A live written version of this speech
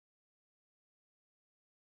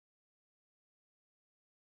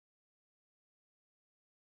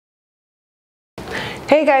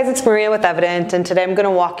Hey guys, it's Maria with Evident, and today I'm going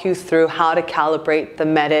to walk you through how to calibrate the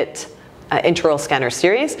Medit intraoral scanner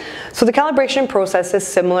series. So the calibration process is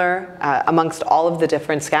similar amongst all of the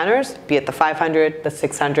different scanners, be it the 500, the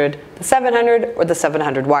 600, the 700, or the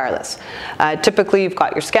 700 wireless. Typically you've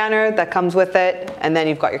got your scanner that comes with it, and then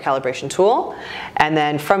you've got your calibration tool. And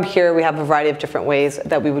then from here we have a variety of different ways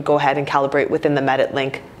that we would go ahead and calibrate within the Medit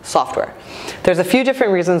Link software. There's a few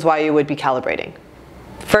different reasons why you would be calibrating.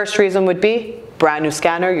 First reason would be brand new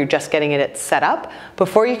scanner, you're just getting it set up.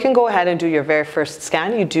 Before you can go ahead and do your very first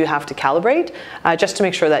scan, you do have to calibrate just to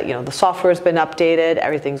make sure that the software has been updated,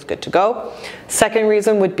 everything's good to go. Second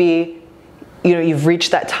reason would be you've reached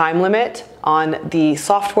that time limit on the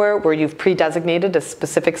software where you've pre-designated a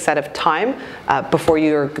specific set of time before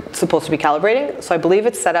you're supposed to be calibrating. So I believe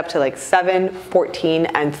it's set up to like 7, 14,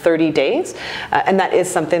 and 30 days. And that is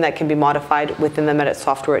something that can be modified within the Medit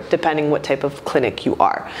software depending what type of clinic you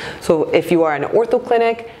are. So if you are an ortho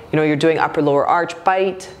clinic, you're doing upper lower arch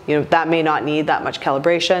bite, that may not need that much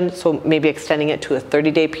calibration. So maybe extending it to a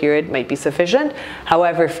 30-day period might be sufficient.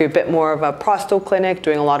 However, if you're a bit more of a prosto clinic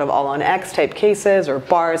doing a lot of all on X type cases or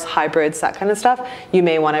bars, hybrids, that kind of stuff, you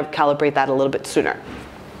may want to calibrate that a little bit sooner.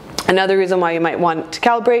 Another reason why you might want to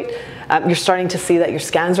calibrate, you're starting to see that your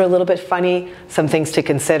scans are a little bit funny. Some things to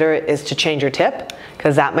consider is to change your tip,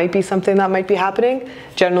 because that might be something that might be happening.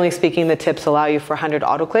 Generally speaking, the tips allow you for 100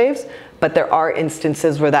 autoclaves, but there are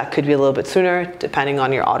instances where that could be a little bit sooner, depending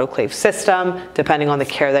on your autoclave system, depending on the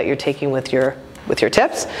care that you're taking with your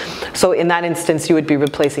tips. So in that instance, you would be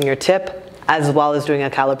replacing your tip as well as doing a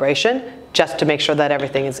calibration, just to make sure that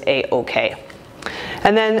everything is A-okay.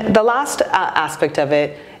 And then the last aspect of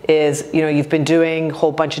it is, you've been doing a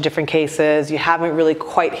whole bunch of different cases, you haven't really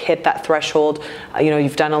quite hit that threshold,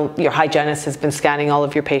 you've done, your hygienist has been scanning all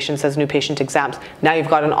of your patients as new patient exams, now you've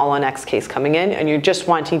got an all-on-X case coming in, and you're just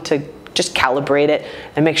wanting to just calibrate it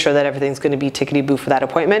and make sure that everything's going to be tickety-boo for that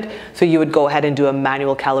appointment. So you would go ahead and do a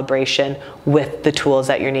manual calibration with the tools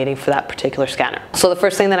that you're needing for that particular scanner. So the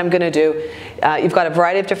first thing that I'm going to do, you've got a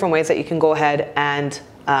variety of different ways that you can go ahead and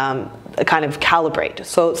kind of calibrate.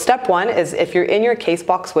 So step one is, if you're in your case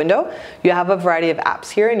box window, you have a variety of apps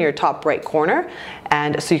here in your top right corner,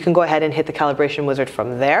 and so you can go ahead and hit the calibration wizard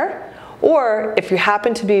from there. Or if you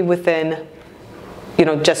happen to be within,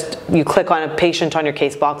 just you click on a patient on your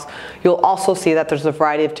case box, you'll also see that there's a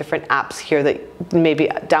variety of different apps here that may be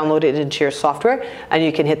downloaded into your software, and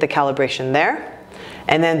you can hit the calibration there.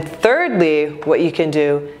 And then thirdly, what you can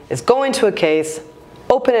do is go into a case,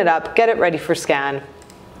 open it up, get it ready for scan.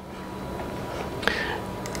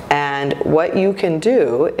 And what you can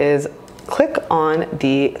do is click on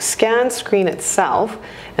the scan screen itself,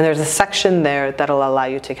 and there's a section there that'll allow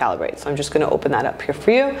you to calibrate. So I'm just going to open that up here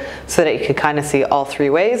for you so that you can kind of see all three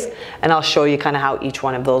ways, and I'll show you kind of how each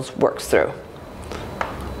one of those works through.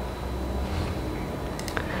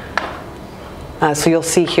 So you'll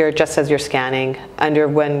see here, just as you're scanning, under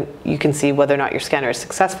when you can see whether or not your scanner is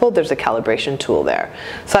successful, there's a calibration tool there.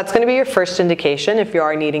 So that's going to be your first indication if you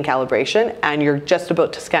are needing calibration and you're just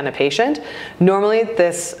about to scan a patient. Normally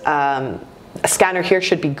this scanner here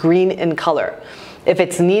should be green in color. If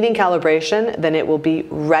it's needing calibration, then it will be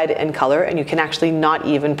red in color, and you can actually not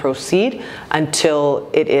even proceed until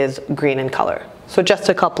it is green in color. So just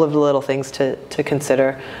a couple of little things to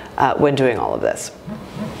consider when doing all of this.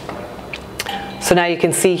 So now you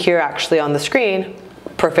can see here actually on the screen,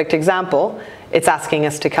 perfect example, it's asking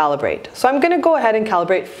us to calibrate. So I'm going to go ahead and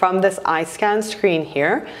calibrate from this iScan screen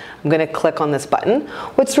here. I'm going to click on this button.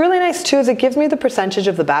 What's really nice too is it gives me the percentage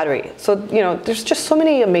of the battery. So there's just so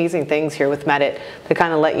many amazing things here with Medit to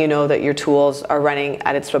kind of let you know that your tools are running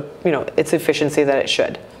at its its efficiency that it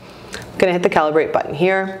should. I'm going to hit the calibrate button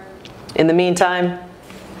here. In the meantime,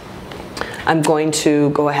 I'm going to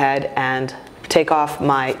go ahead and take off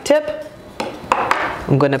my tip.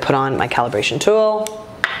 I'm going to put on my calibration tool.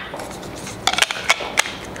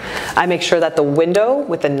 I make sure that the window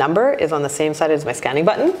with the number is on the same side as my scanning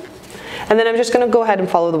button. And then I'm just going to go ahead and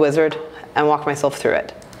follow the wizard and walk myself through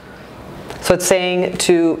it. So it's saying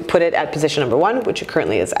to put it at position number 1, which it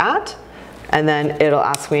currently is at. And then it'll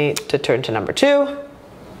ask me to turn to number 2,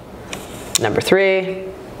 number 3,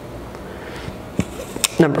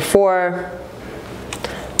 number 4,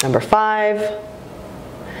 number 5,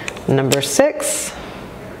 number 6,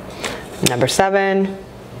 number 7,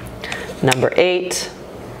 number 8,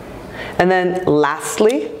 and then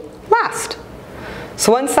lastly, last.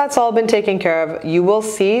 So once that's all been taken care of, you will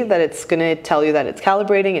see that it's going to tell you that it's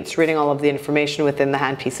calibrating, it's reading all of the information within the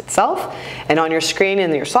handpiece itself, and on your screen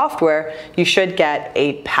in your software, you should get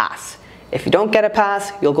a pass. If you don't get a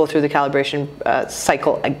pass, you'll go through the calibration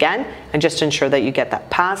cycle again, and just ensure that you get that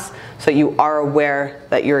pass so you are aware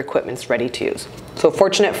that your equipment's ready to use. So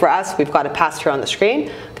fortunate for us, we've got a pass here on the screen.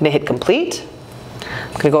 I'm gonna hit complete.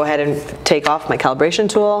 I'm gonna go ahead and take off my calibration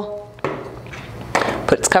tool,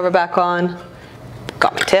 put its cover back on,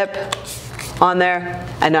 got my tip on there,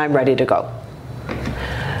 and now I'm ready to go.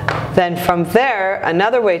 Then from there,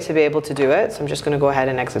 another way to be able to do it, so I'm just gonna go ahead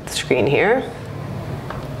and exit the screen here,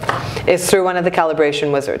 is through one of the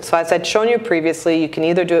calibration wizards. So as I'd shown you previously, you can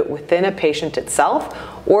either do it within a patient itself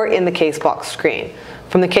or in the case box screen.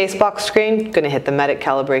 From the case box screen, I'm going to hit the Medit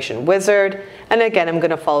calibration wizard, and again, I'm going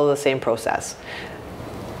to follow the same process.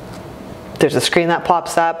 There's a screen that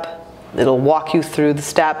pops up. It'll walk you through the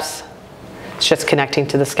steps. It's just connecting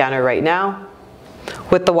to the scanner right now.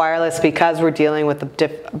 With the wireless, because we're dealing with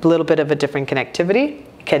a little bit of a different connectivity,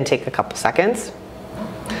 it can take a couple seconds.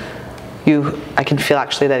 I can feel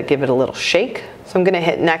actually that it give it a little shake. So I'm going to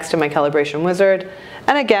hit next in my calibration wizard.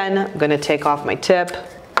 And again, I'm going to take off my tip.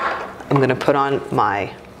 I'm going to put on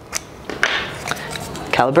my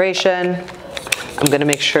calibration. I'm going to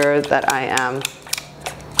make sure that I am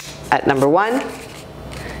at number 1.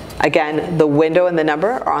 Again, the window and the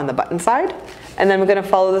number are on the button side. And then we're going to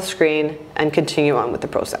follow the screen and continue on with the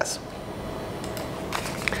process.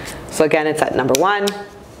 So again, it's at number 1.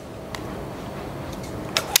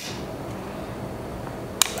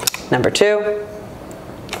 Number 2,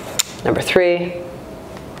 number 3,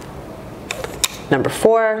 number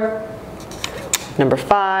 4, number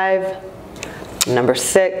 5, number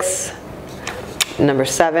 6, number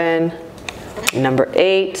 7, number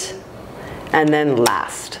 8, and then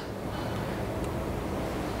last.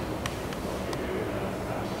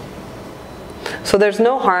 So there's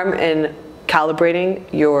no harm in calibrating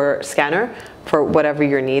your scanner for whatever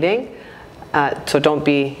you're needing. So don't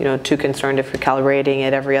be too concerned if you're calibrating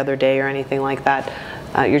it every other day or anything like that.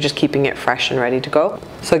 You're just keeping it fresh and ready to go.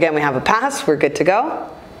 So again, we have a pass, we're good to go.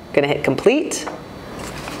 I'm gonna hit complete.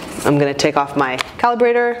 I'm gonna take off my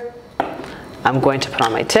calibrator. I'm going to put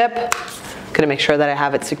on my tip. I'm gonna make sure that I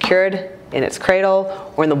have it secured in its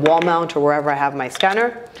cradle or in the wall mount or wherever I have my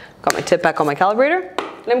scanner. Got my tip back on my calibrator,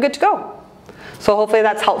 and I'm good to go. So hopefully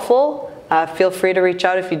that's helpful. Feel free to reach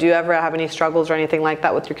out if you do ever have any struggles or anything like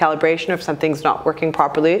that with your calibration. If something's not working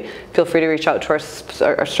properly, feel free to reach out to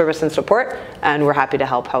our service and support, and we're happy to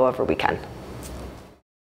help however we can.